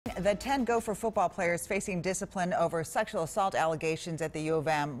The 10 Gopher football players facing discipline over sexual assault allegations at the U of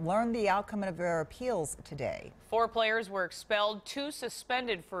M learned the outcome of their appeals today. 4 players were expelled, 2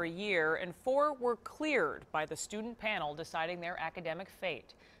 suspended for a year, and 4 were cleared by the student panel deciding their academic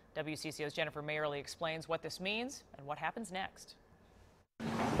fate. WCCO's Jennifer Mayerly explains what this means and what happens next.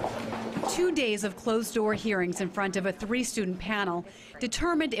 2 days of closed-door hearings in front of a 3-student panel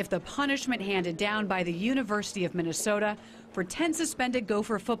determined if the punishment handed down by the University of Minnesota for 10 suspended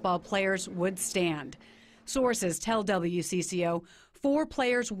Gopher football players would stand. Sources tell WCCO 4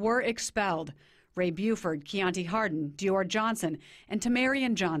 players were expelled: Ray Buford, Keontae Harden, Dior Johnson, and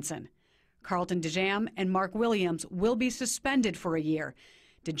Tamarian Johnson. Carlton DeJam and Mark Williams will be suspended for a year.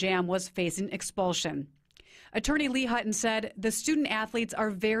 DeJam was facing expulsion. Attorney Lee Hutton said the student athletes are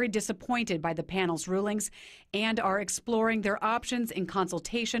very disappointed by the panel's rulings and are exploring their options in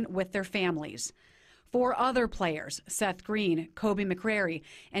consultation with their families. 4 other players, Seth Green, Kobe McCrary,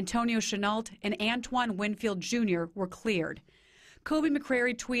 Antonio Chenault, and Antoine Winfield Jr. were cleared. Kobe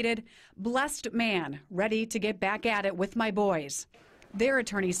McCrary tweeted, "Blessed man, ready to get back at it with my boys." Their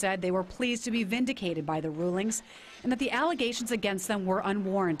attorney said they were pleased to be vindicated by the rulings and that the allegations against them were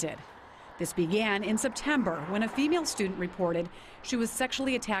unwarranted. This began in September when a female student reported she was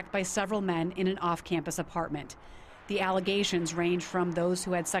sexually attacked by several men in an off-campus apartment. The allegations range from those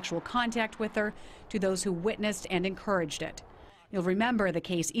who had sexual contact with her to those who witnessed and encouraged it. You'll remember the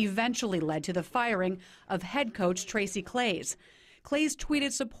case eventually led to the firing of head coach Tracy Claeys. Claeys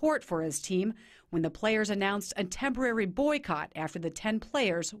tweeted support for his team when the players announced a temporary boycott after the 10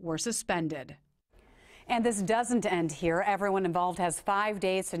 players were suspended. And this doesn't end here. Everyone involved has 5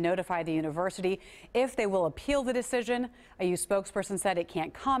 days to notify the university if they will appeal the decision. A U spokesperson said it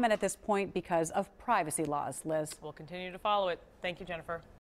can't comment at this point because of privacy laws. Liz. We'll continue to follow it. Thank you, Jennifer.